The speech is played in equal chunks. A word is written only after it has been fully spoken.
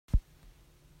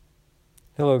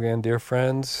Hello again, dear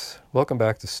friends. Welcome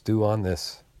back to Stew on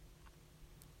This.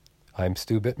 I'm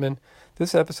Stu Bittman.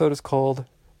 This episode is called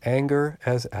Anger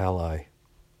as Ally.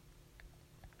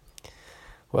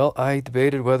 Well, I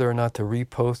debated whether or not to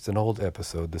repost an old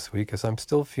episode this week as I'm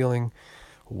still feeling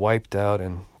wiped out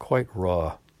and quite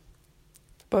raw.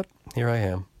 But here I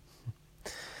am.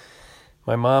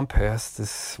 My mom passed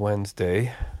this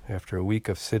Wednesday after a week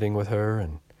of sitting with her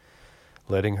and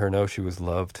letting her know she was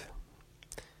loved.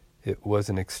 It was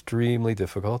an extremely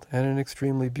difficult and an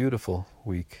extremely beautiful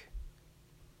week.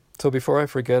 So before I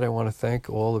forget, I want to thank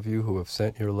all of you who have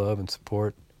sent your love and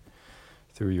support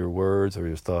through your words or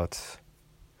your thoughts.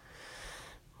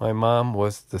 My mom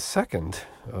was the second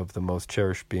of the most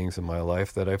cherished beings in my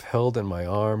life that I've held in my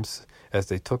arms as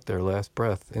they took their last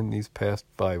breath in these past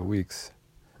 5 weeks.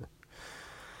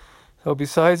 So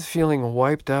besides feeling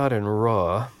wiped out and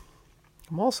raw,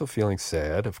 I'm also feeling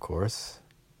sad, of course.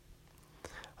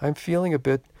 I'm feeling a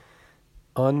bit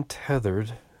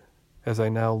untethered as I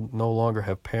now no longer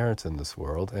have parents in this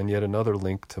world, and yet another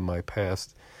link to my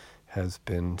past has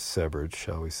been severed,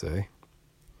 shall we say.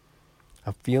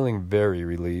 I'm feeling very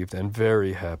relieved and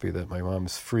very happy that my mom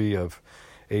is free of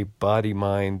a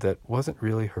body-mind that wasn't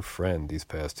really her friend these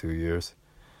past 2 years,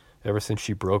 ever since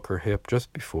she broke her hip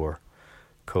just before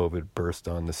COVID burst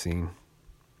on the scene.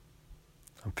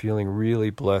 I'm feeling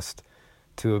really blessed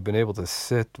to have been able to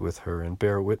sit with her and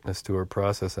bear witness to her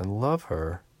process and love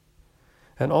her,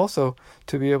 and also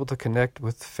to be able to connect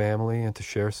with family and to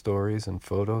share stories and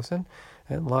photos and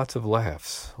lots of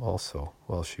laughs also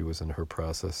while she was in her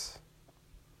process.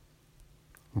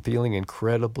 I'm feeling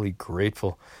incredibly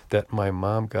grateful that my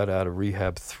mom got out of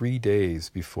rehab 3 days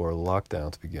before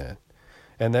lockdowns began,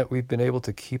 and that we've been able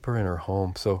to keep her in her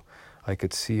home so I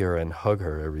could see her and hug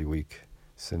her every week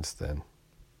since then.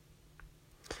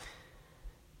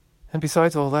 And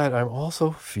besides all that, I'm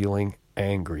also feeling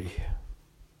angry.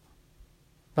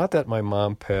 Not that my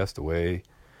mom passed away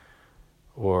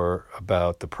or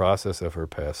about the process of her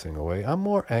passing away. I'm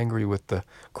more angry with the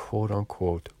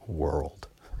quote-unquote world.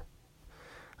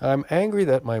 I'm angry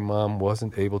that my mom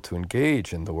wasn't able to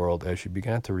engage in the world as she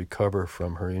began to recover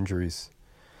from her injuries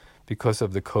because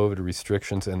of the COVID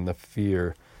restrictions and the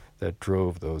fear that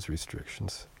drove those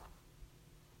restrictions.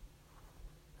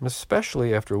 And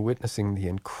especially after witnessing the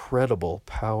incredible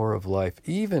power of life,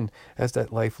 even as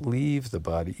that life leaves the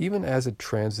body, even as it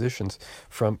transitions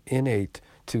from innate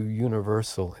to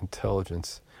universal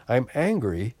intelligence. I'm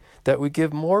angry that we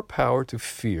give more power to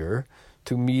fear,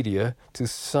 to media, to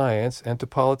science, and to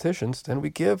politicians than we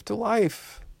give to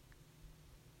life.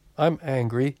 I'm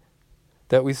angry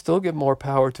that we still give more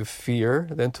power to fear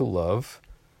than to love,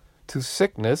 to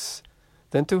sickness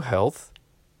than to health,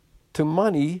 to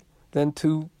money than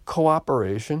to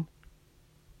cooperation.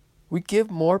 We give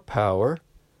more power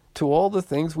to all the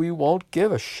things we won't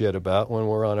give a shit about when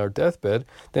we're on our deathbed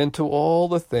than to all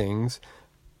the things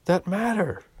that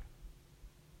matter.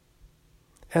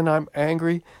 And I'm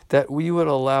angry that we would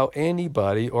allow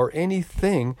anybody or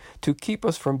anything to keep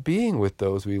us from being with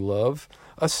those we love,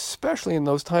 especially in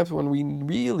those times when we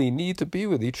really need to be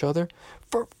with each other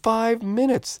for 5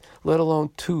 minutes, let alone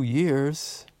 2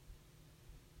 years.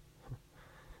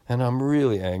 And I'm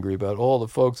really angry about all the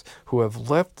folks who have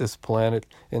left this planet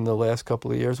in the last couple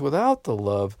of years without the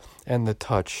love and the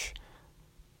touch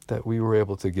that we were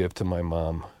able to give to my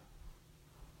mom.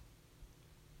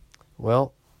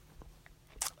 Well,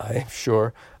 I'm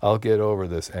sure I'll get over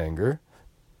this anger,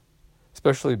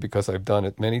 especially because I've done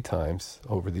it many times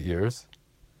over the years,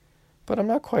 but I'm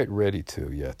not quite ready to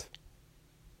yet.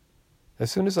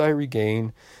 As soon as I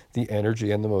regain the energy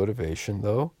and the motivation,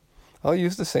 though, I'll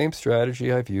use the same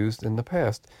strategy I've used in the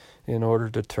past in order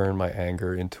to turn my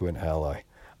anger into an ally.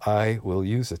 I will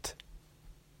use it.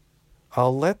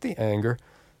 I'll let the anger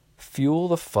fuel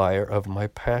the fire of my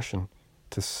passion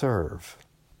to serve.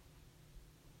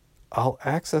 I'll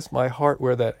access my heart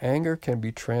where that anger can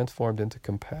be transformed into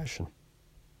compassion.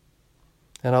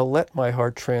 And I'll let my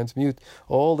heart transmute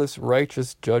all this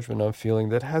righteous judgment I'm feeling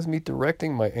that has me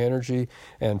directing my energy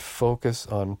and focus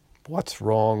on what's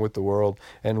wrong with the world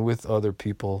and with other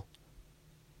people.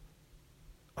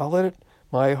 I'll let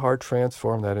my heart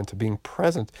transform that into being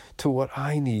present to what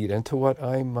I need and to what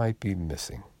I might be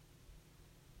missing.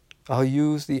 I'll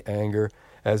use the anger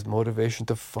as motivation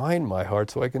to find my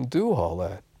heart so I can do all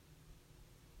that.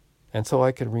 And so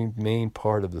I can remain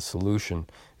part of the solution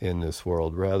in this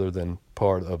world rather than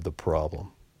part of the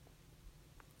problem.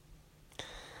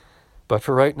 But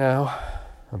for right now,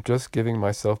 I'm just giving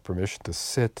myself permission to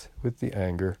sit with the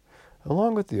anger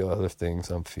along with the other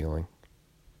things I'm feeling.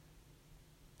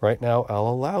 Right now, I'll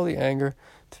allow the anger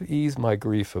to ease my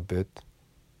grief a bit,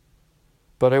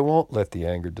 But I won't let the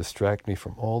anger distract me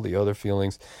from all the other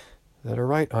feelings that are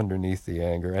right underneath the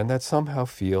anger and that somehow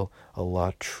feel a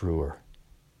lot truer.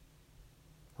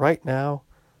 Right now,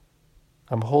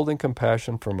 I'm holding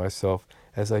compassion for myself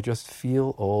as I just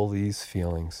feel all these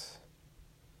feelings.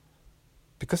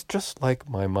 Because just like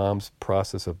my mom's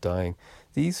process of dying,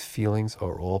 these feelings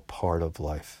are all part of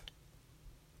life.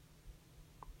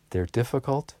 They're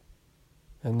difficult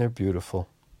and they're beautiful,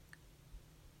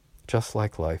 just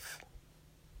like life.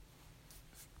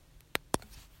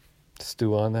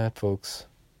 Stew on that, folks.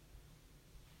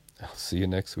 I'll see you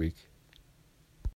next week.